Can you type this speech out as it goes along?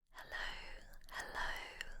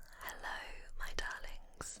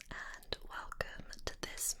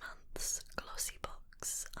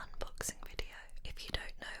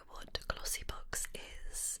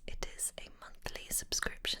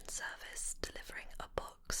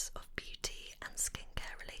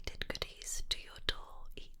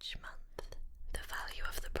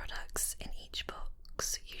The products in each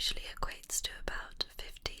box usually equates to about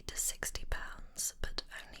 £50 to £60, but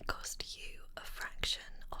only cost you a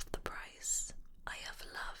fraction of the price. I have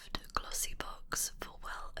loved Glossybox for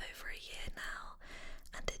well over a year now,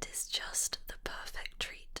 and it is just the perfect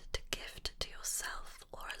treat to gift to yourself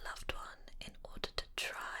or a loved one in order to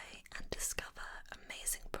try and discover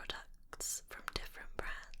amazing products from different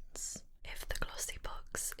brands. If the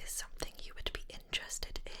Glossybox is something you would be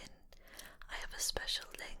interested in, I have a special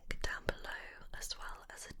link down below as well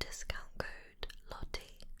as a discount code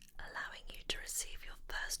LOTTIE, allowing you to receive your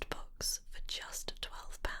first box for just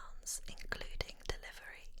 £12, including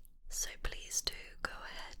delivery. So please do go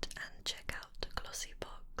ahead and check out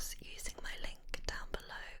Glossybox using my link down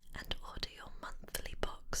below and order your monthly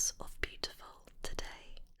box of beautiful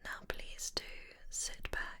today. Now please do sit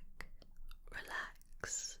back,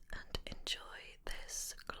 relax and enjoy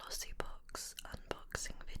this Glossybox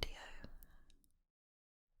unboxing video.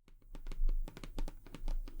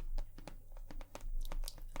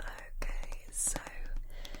 Okay, so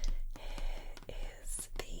here is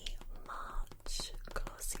the March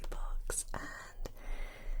Glossybox, and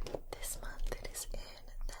this month it is in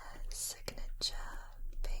their signature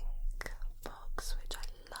pink box, which I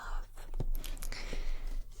love.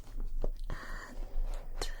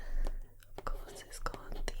 And of course it's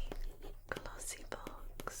got the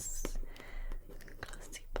Glossybox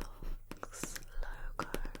logo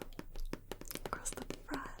across the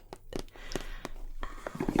front.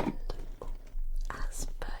 And as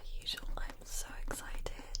per usual, I'm so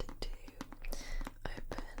excited to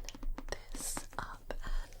open this up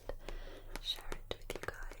and share it with you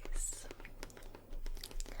guys.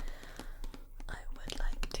 I would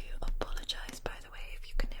like to apologise, by the way, if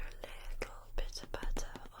you can hear a little bit of patter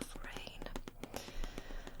of rain.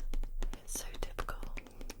 It's so typical.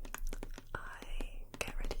 I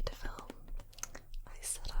get ready to film, I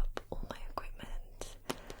set up all my equipment,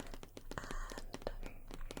 and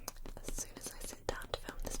as soon as I sit down to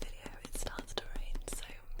film this video it starts to rain, so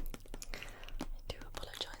I do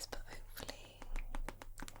apologise, but hopefully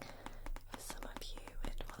for some of you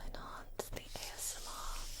it will enhance the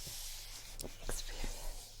ASMR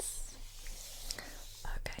experience.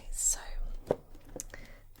 Okay, so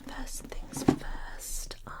first things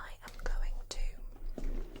first, I am going to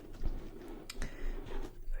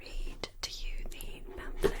read to you the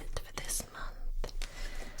pamphlet for this month.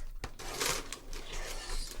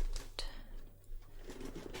 Just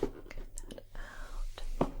get that out.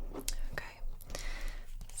 Okay,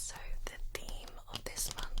 so the theme of this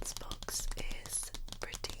month's box is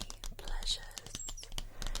Pretty Pleasures.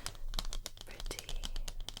 Pretty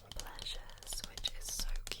Pleasures, which is so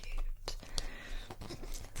cute.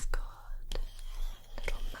 It's got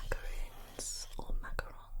little macaroons or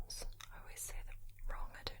macarons. I always say that wrong,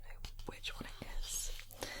 I don't know which one it is.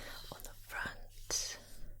 On the front.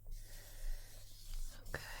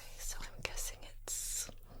 Okay, so I'm guessing it's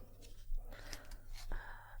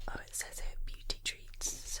it says here beauty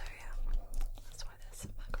treats, so yeah, that's why there's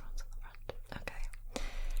macarons on the front. Okay,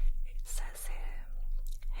 it says here,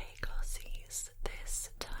 hey Glossies, this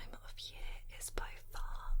time of year is by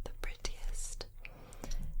far the prettiest.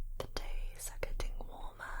 The days are getting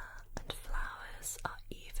warmer and flowers are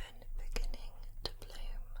even beginning to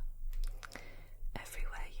bloom.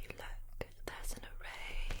 Everywhere you look, there's an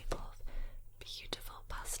array of beautiful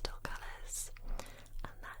pastel colours,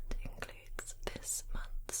 and that includes this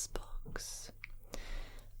month's box.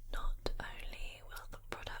 Not only will the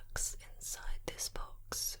products inside this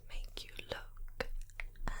box make you look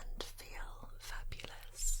and feel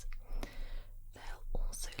fabulous, they'll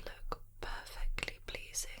also look perfectly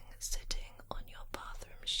pleasing sitting on your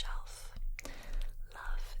bathroom shelf.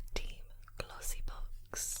 Love Team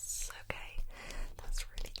Glossybox. Okay, that's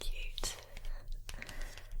really cute.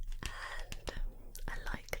 And I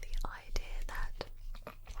like the idea that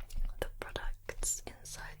the products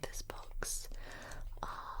inside this box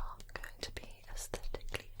are going to be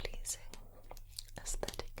aesthetically pleasing.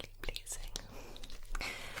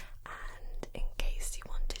 And in case you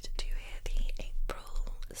wanted to hear the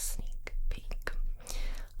April sneak peek,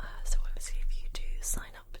 so obviously if you do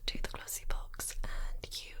sign up to the Glossybox and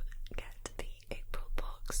you get the April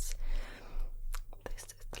box, this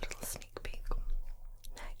is the little sneak peek.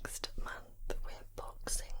 Next month we're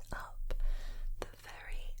boxing up the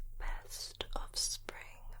very best of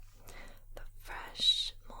spring, the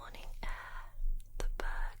fresh morning air, the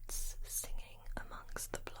birds singing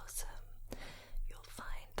amongst the blossom. You'll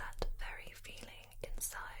find that very feeling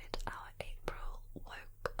inside our April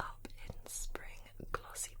woke up in spring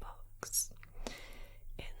Glossybox.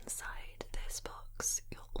 Inside this box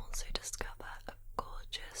you'll also discover a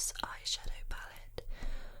gorgeous eyeshadow palette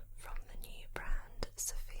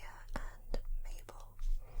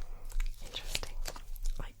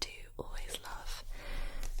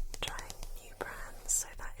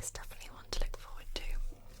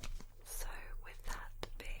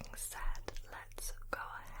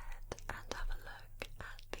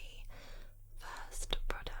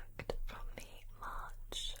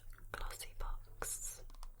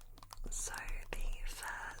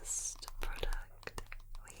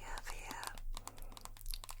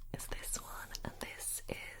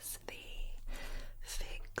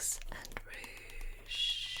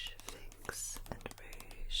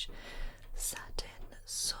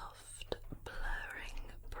soft blurring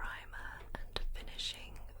primer and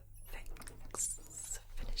finishing fix.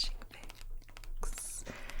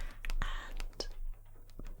 And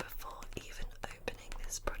before even opening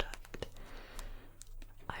this product,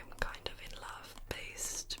 I'm kind of in love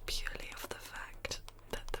based purely off the fact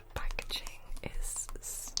that the packaging is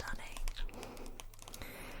stunning.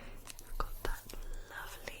 We've got that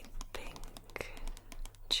lovely pink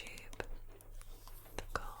tube, the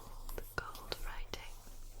gold writing,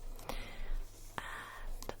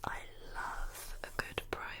 and I love a good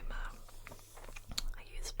primer. I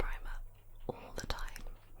use primer all the time,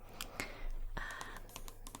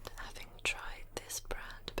 and having tried this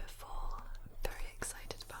brand before, I'm very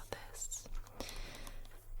excited about this.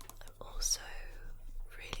 I'm also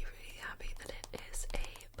really happy that it is a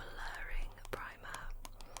blurring primer,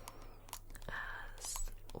 as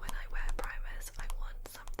when I wear primers I want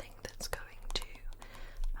something that's going to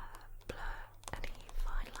blur any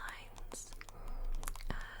fine lines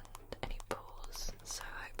and any pores, so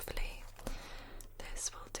hopefully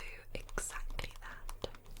this will do exactly that.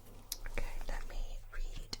 Okay, let me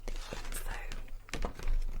read the info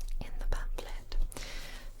in the pamphlet.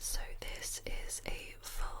 So this is a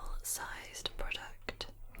full-sized product,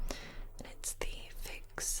 and it's the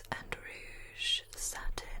Fix and Rouge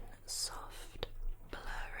Satin Soft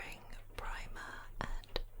Blurring Primer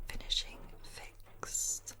and Finishing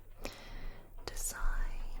Fix,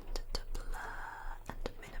 designed to blur and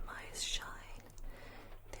minimize shine.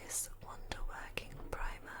 This wonder-working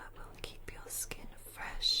primer will keep your skin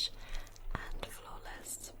fresh and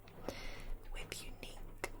flawless, with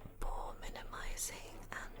unique pore minimizing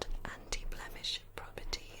and anti-blemish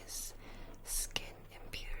properties. Skin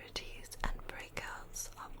impurities and breakouts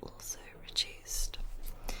are also reduced.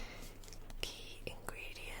 Key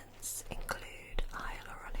ingredients include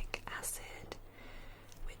hyaluronic acid,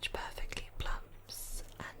 which perfectly plumps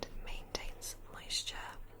and maintains moisture,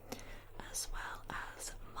 as well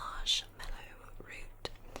as marshmallow root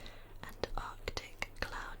and Arctic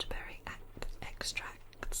cloudberry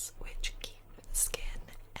extracts, which keep skin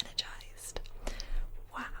energized.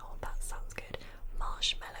 Wow, that sounds good.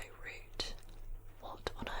 Marshmallow root. What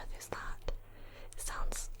on earth is that? It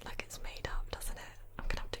sounds like it's made up, doesn't it? I'm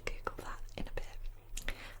gonna have to Google that in a bit.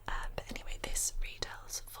 But anyway, this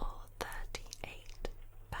retails for £38.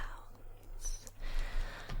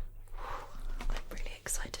 I'm really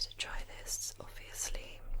excited to try this.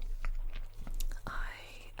 Obviously, I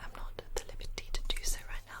am not at the liberty to do so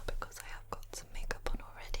right now because I have got some makeup on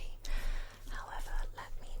already. However,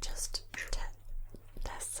 let me just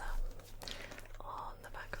test some on the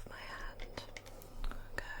back of my hand.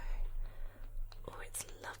 Okay. Oh, it's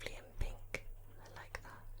lovely and pink. I like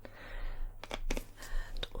that.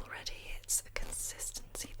 And already it's a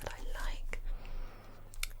consistency that I like.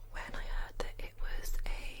 When I heard that it was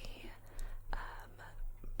a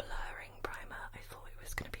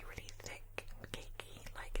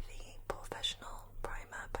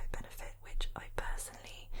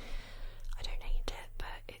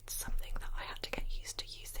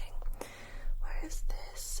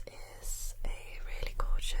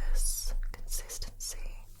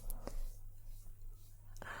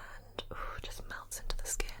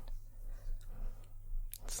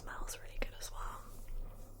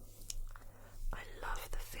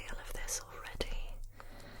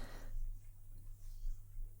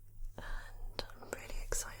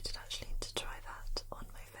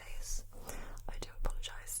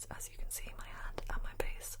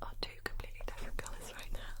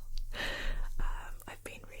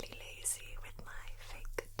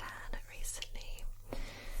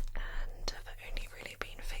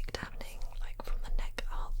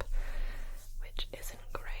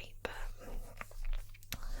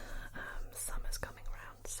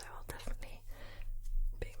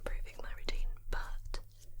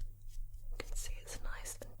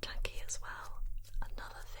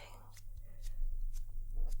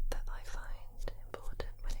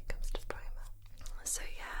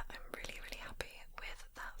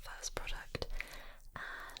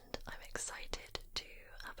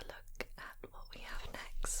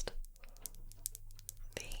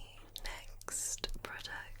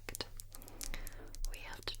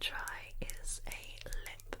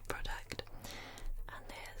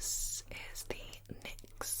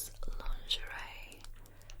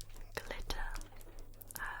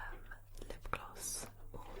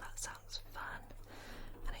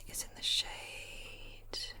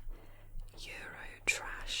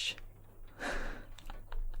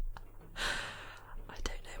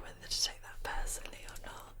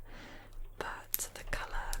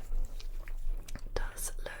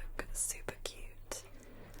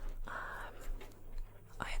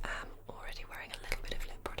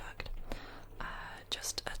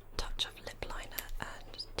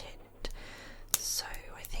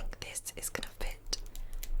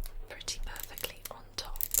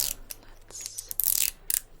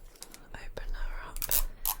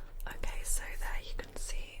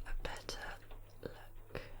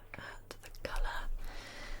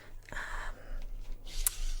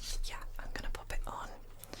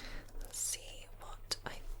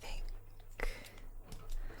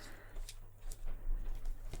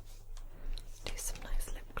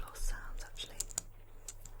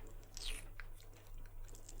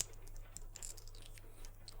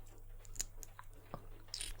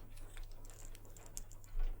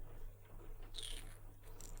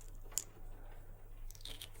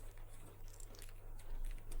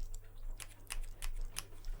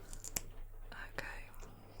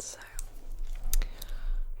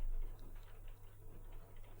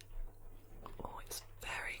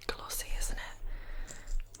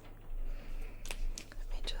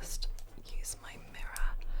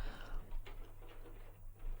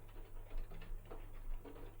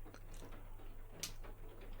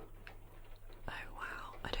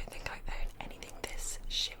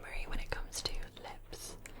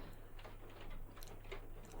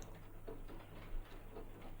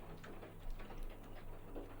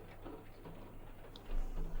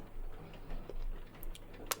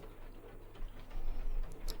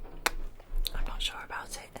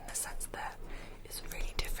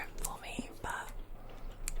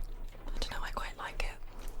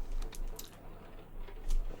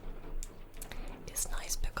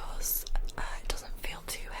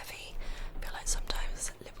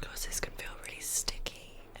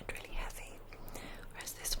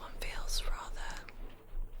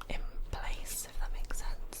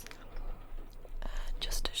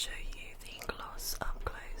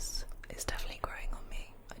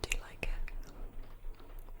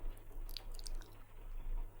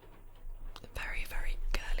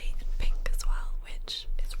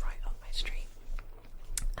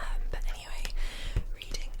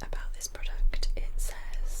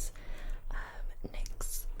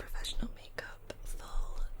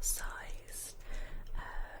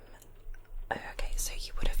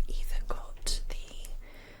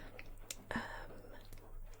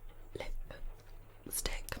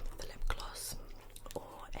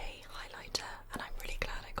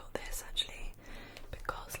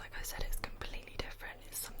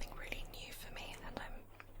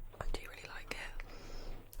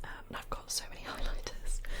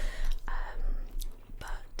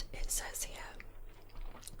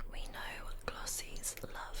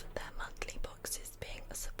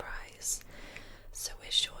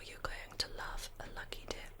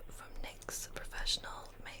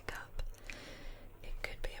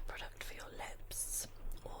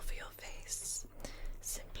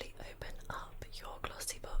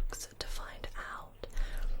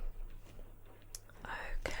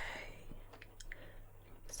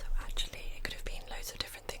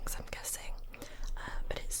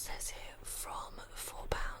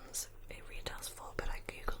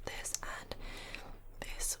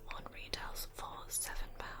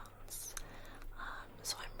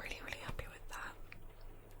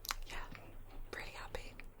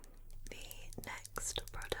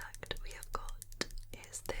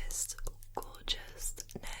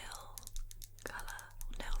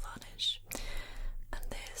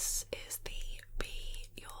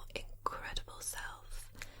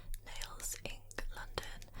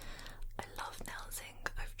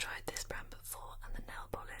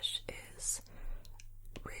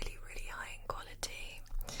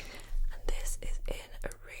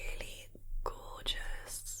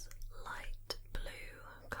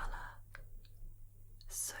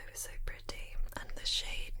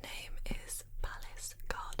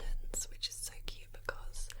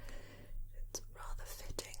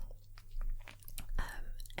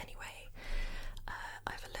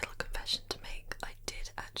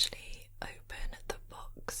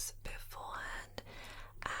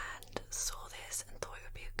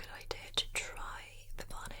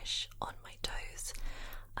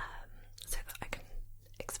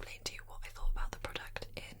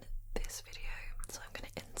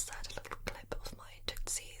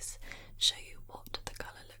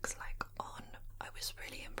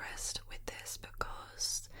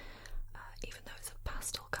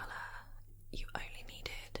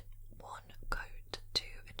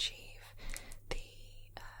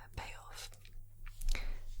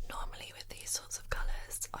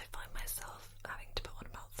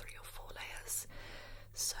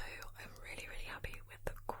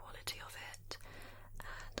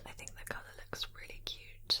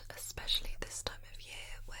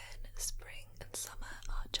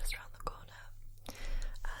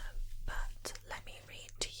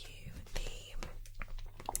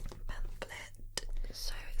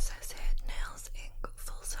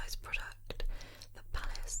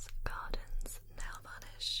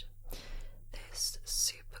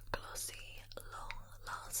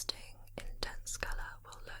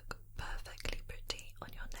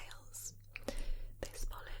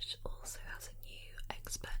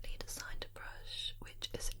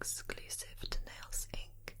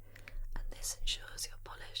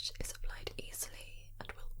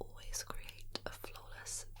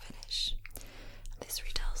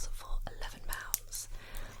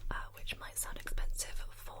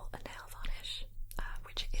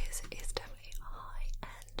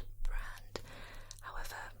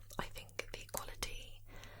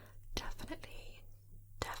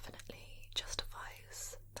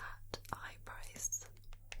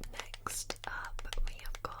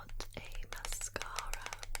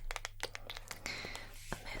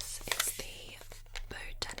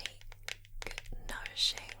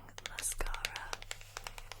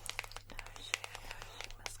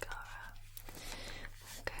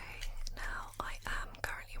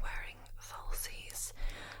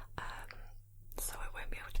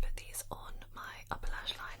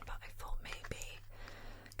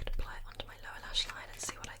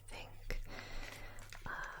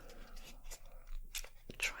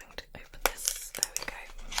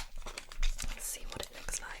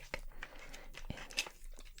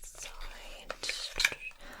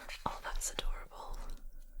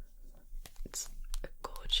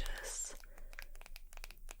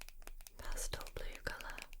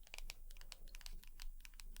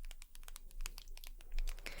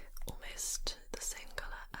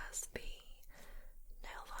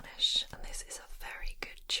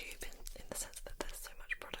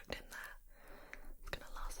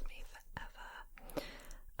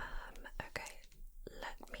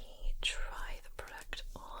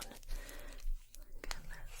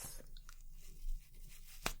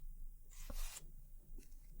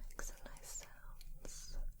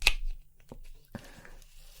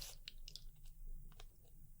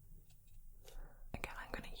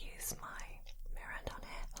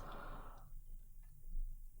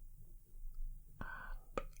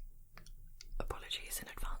apologies in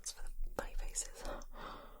advance for the funny faces.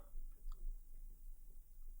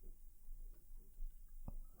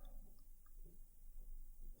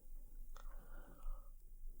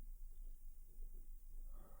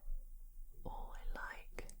 Oh,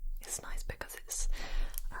 it's nice because it's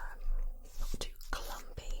not too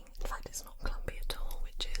clumpy. In fact, it's not clumpy at all,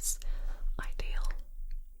 which is ideal.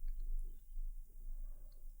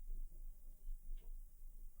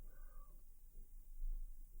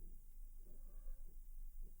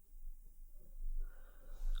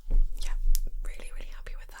 Yeah, really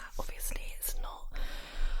happy with that. Obviously, it's not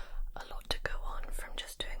a lot to go on from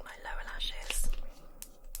just doing my lower lashes.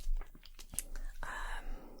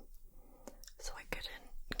 So I couldn't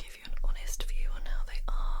give you an honest view on how they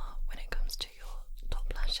are when it comes to your top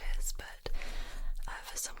lashes, but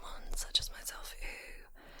for someone such as myself who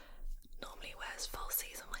normally wears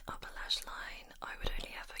falsies on my upper lash line, I would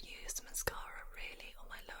only ever use mascara really on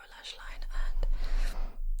my lower lash line, and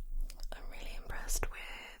I'm really impressed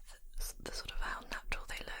with the sort of how natural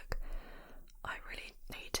they look. I really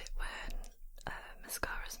hate it when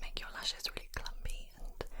mascaras make your lashes really clumpy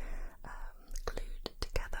and glued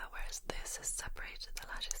together, whereas this has separated the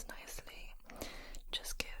lashes nicely.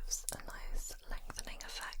 Just gives a nice lengthening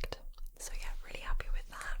effect. So yeah, really happy with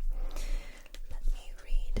that. Let me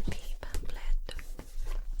read the pamphlet.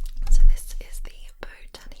 So this is the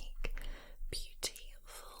Botanique Beauty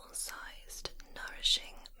Full-Sized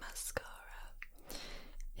Nourishing Mascara.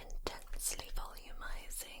 Intensely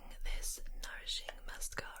volumizing, this nourishing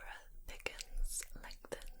mascara thickens,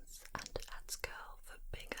 lengthens and adds curl for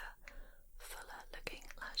bigger, fuller looking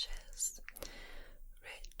lashes.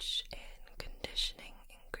 Rich in conditioning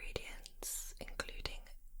ingredients including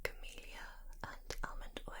camellia and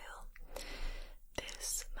almond oil,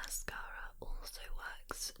 this mascara also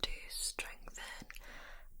works to strengthen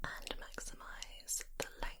and maximize the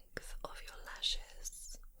length of your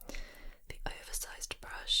lashes. The oversized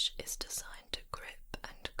brush is designed to grip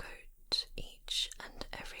and coat each and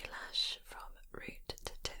every lash from root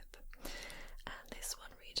to tip, and this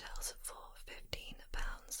one retails for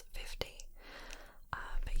 £15.50.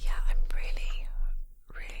 But yeah, I'm really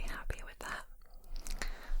happy with that.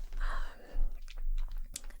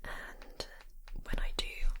 And when I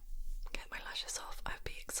do get my lashes off, I'd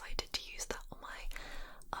be excited to use that on my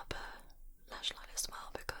upper lash line as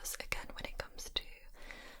well, because again, when it comes to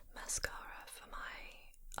mascara for my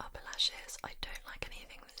upper lashes, I don't like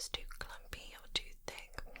anything that's too clumpy or too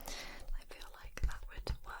thick. I feel like that would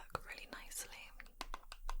work really nicely.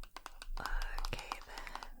 Okay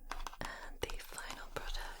then, and the final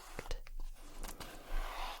product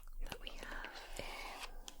that we have in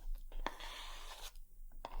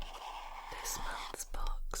this month's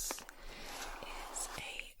box is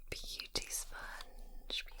a beauty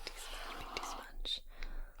sponge.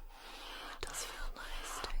 It does feel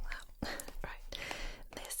nice doing that. Right,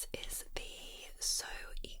 this is the So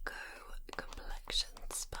Eco Complexion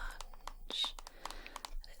Sponge.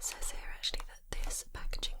 And it says here actually that this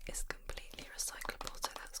packaging is completely recyclable, so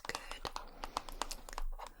that's good.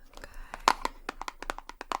 Okay.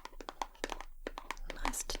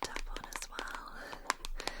 Nice to tap on as well.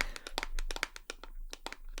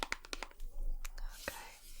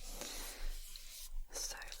 Okay.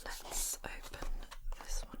 So let's open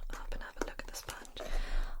this one up and have a look at the sponge.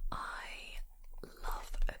 I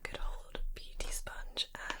love a good old beauty sponge,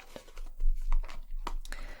 and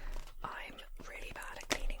I'm really bad at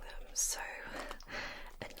cleaning them, so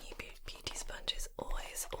a new beauty sponge is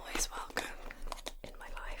always welcome.